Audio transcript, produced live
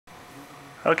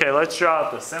Okay, let's draw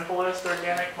out the simplest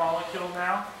organic molecule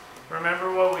now.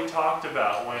 Remember what we talked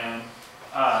about when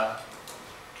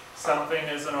something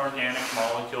is an organic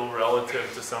molecule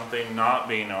relative to something not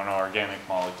being an organic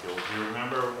molecule. Do you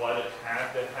remember what it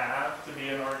had to have to be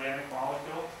an organic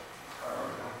molecule?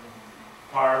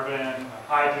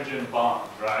 Carbon-hydrogen bond,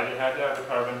 right? It had to have a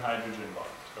carbon-hydrogen bond,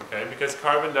 okay? Because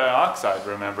carbon dioxide,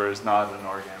 remember, is not an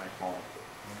organic molecule,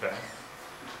 okay?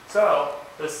 So,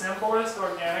 the simplest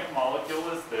organic molecule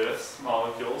is this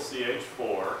molecule,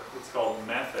 CH4. It's called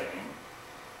methane.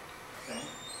 Okay.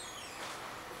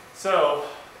 So,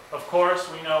 of course,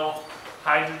 we know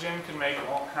hydrogen can make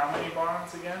how many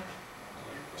bonds again?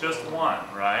 Just one,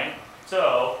 right?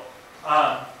 So,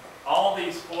 all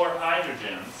these four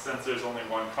hydrogens, since there's only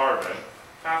one carbon,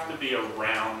 have to be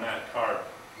around that carbon,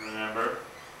 remember?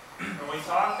 And we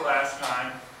talked last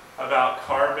time about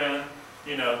carbon,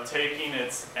 you know, taking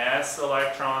its s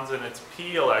electrons and its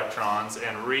p electrons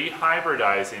and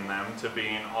rehybridizing them to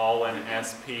being all in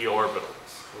sp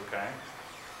orbitals, okay?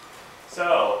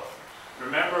 So,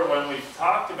 remember when we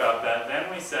talked about that,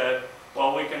 then we said,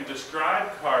 well, we can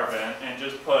describe carbon and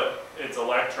just put its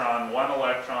electron, one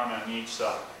electron on each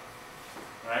side,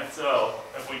 right? So,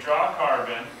 if we draw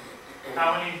carbon,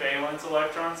 how many valence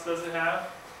electrons does it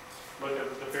have? Look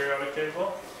at the periodic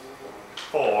table.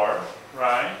 4,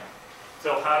 right?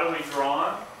 So how do we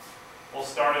draw them? We'll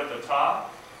start at the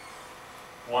top,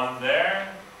 one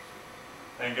there,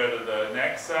 then go to the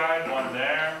next side, one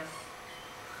there,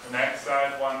 the next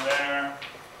side, one there,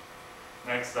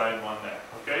 next side, one there.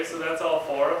 Okay, so that's all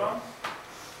 4 of them.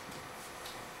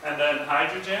 And then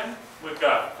hydrogen, we've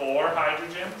got 4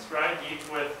 hydrogens, right? Each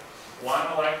with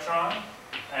 1 electron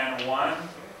and 1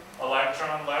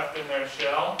 electron left in their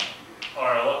shell,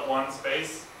 or 1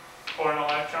 space for an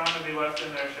electron to be left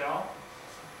in their shell.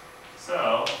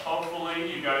 So,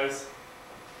 hopefully you guys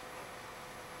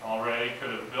already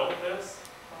could have built this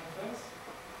like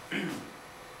this.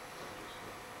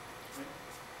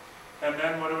 And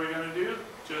then what are we going to do?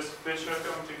 Just fish hook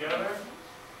them together.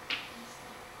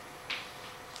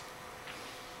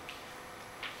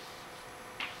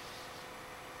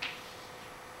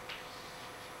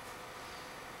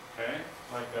 Okay,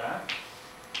 like that.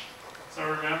 So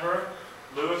remember,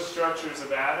 Lewis structures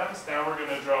of atoms. Now we're going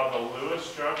to draw the Lewis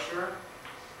structure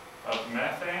of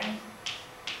methane,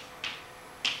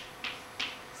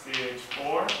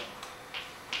 CH4.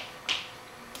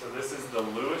 So this is the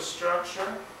Lewis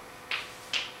structure.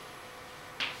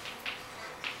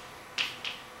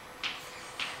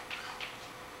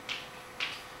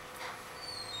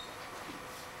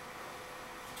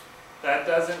 That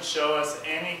doesn't show us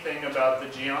anything about the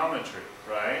geometry,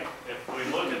 right? If we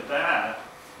look at that,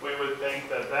 we would think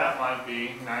that that might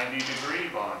be 90-degree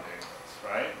bond angles,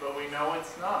 right? But we know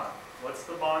it's not. What's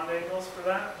the bond angles for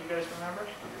that? You guys remember?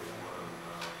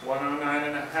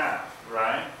 109.5,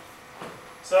 right?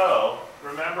 So,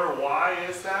 remember why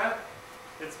is that?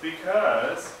 It's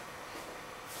because,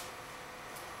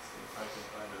 let's see if I can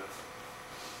find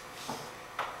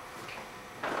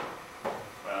it.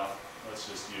 Well, let's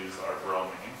just use our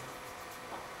bromine.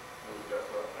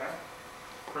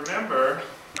 Remember,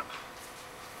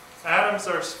 atoms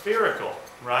are spherical,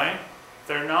 right?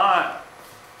 They're not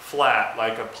flat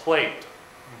like a plate,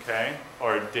 okay,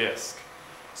 or a disk.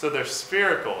 So they're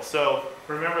spherical. So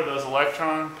remember, those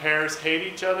electron pairs hate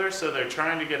each other, so they're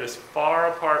trying to get as far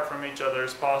apart from each other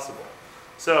as possible.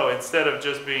 So instead of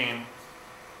just being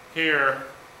here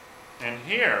and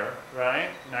here, right,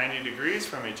 90 degrees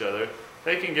from each other,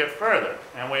 they can get further.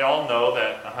 And we all know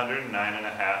that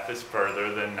 109.5 is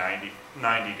further than 90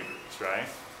 degrees, right?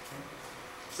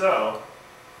 So,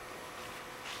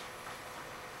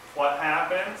 what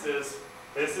happens is,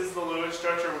 this is the Lewis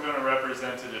structure. We're going to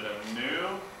represent it in a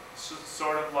new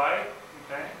sort of light,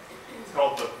 okay? It's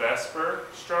called the VSEPR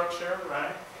structure,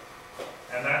 right?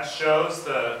 And that shows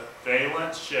the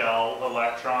valence shell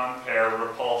electron pair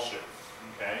repulsion,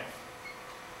 okay?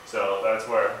 So that's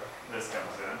where this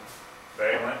comes in.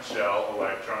 Valence shell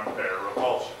electron pair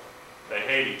repulsion. They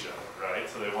hate each other, right?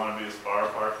 So they want to be as far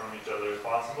apart from each other as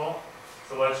possible.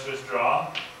 So let's just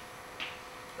draw.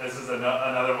 This is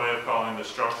another way of calling the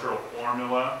structural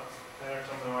formula, okay, or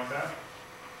something like that.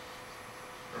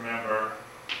 Remember,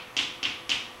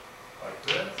 like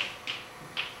this.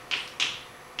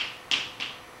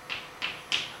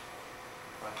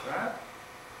 Like that.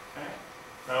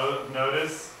 Okay.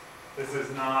 Notice this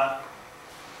is not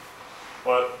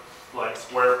what, like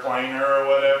square planar or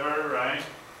whatever, right?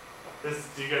 This,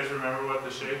 do you guys remember what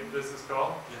the shape this is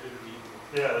called?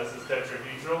 Yeah, this is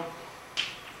tetrahedral.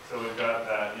 So we've got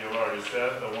that, you already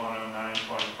said, the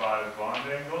 109.5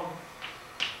 bond angle.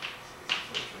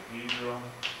 Dihedral.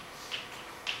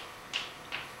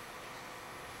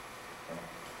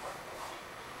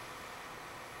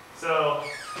 So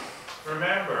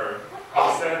remember, we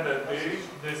said that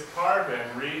this carbon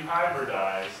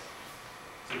rehybridized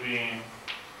to being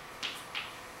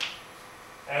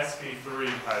sp3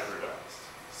 hybridized.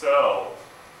 So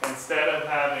instead of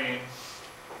having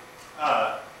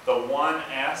the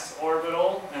 1s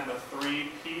orbital and the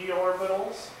 3p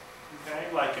orbitals,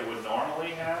 okay, like it would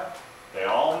normally have, they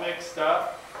all mixed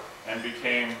up and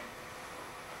became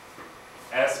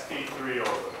sp3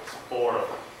 orbitals, 4 of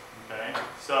them. Okay,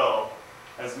 so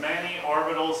as many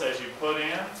orbitals as you put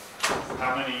in,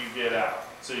 how many you get out.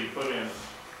 So you put in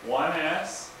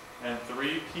 1s and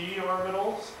 3p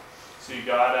orbitals, so you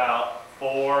got out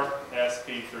 4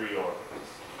 sp3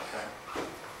 orbitals. Okay.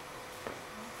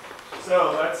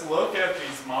 So let's look at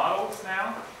these models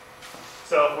now.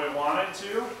 So if we wanted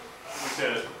to, we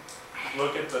could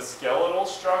look at the skeletal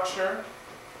structure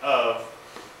of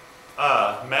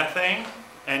methane,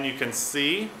 and you can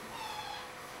see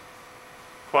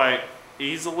quite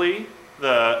easily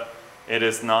it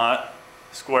is not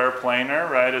square planar,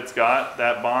 right? It's got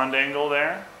that bond angle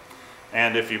there,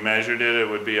 and if you measured it, it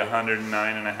would be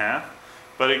 109.5.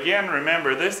 But again,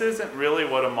 remember, this isn't really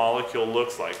what a molecule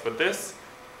looks like, but this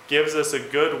gives us a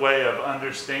good way of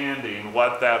understanding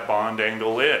what that bond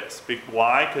angle is.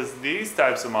 Why? Because these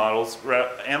types of models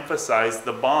emphasize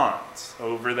the bonds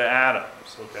over the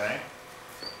atoms, okay?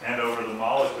 And over the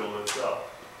molecule itself.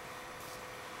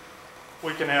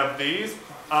 We can have these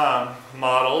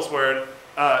models where it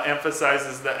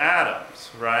emphasizes the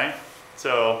atoms, right?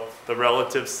 So the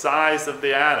relative size of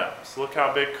the atoms. Look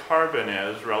how big carbon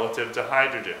is relative to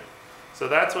hydrogen. So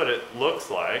that's what it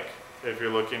looks like if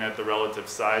you're looking at the relative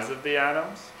size of the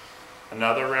atoms.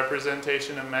 Another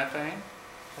representation of methane.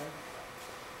 Okay.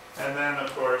 And then,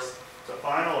 of course, the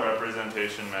final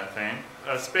representation of methane,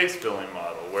 a space-filling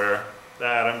model where the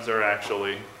atoms are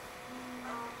actually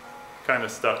kind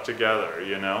of stuck together,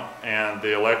 you know, and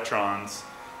the electrons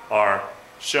are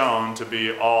shown to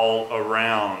be all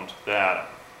around the atom,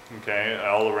 okay,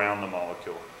 all around the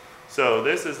molecule. So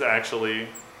this is actually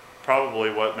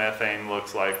probably what methane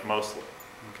looks like mostly,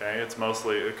 okay? It's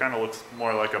mostly, it kind of looks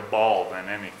more like a ball than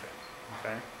anything,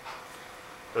 okay?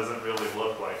 Doesn't really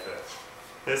look like this.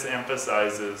 This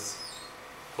emphasizes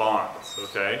bonds,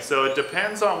 okay? So it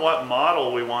depends on what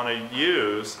model we want to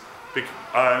use.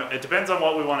 It depends on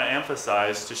what we want to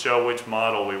emphasize to show which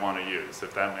model we want to use,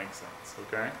 if that makes sense,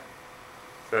 okay?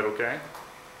 Is that okay?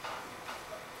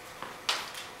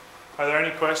 Are there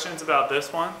any questions about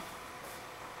this one?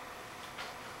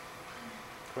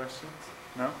 Questions?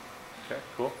 No? Okay,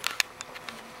 cool.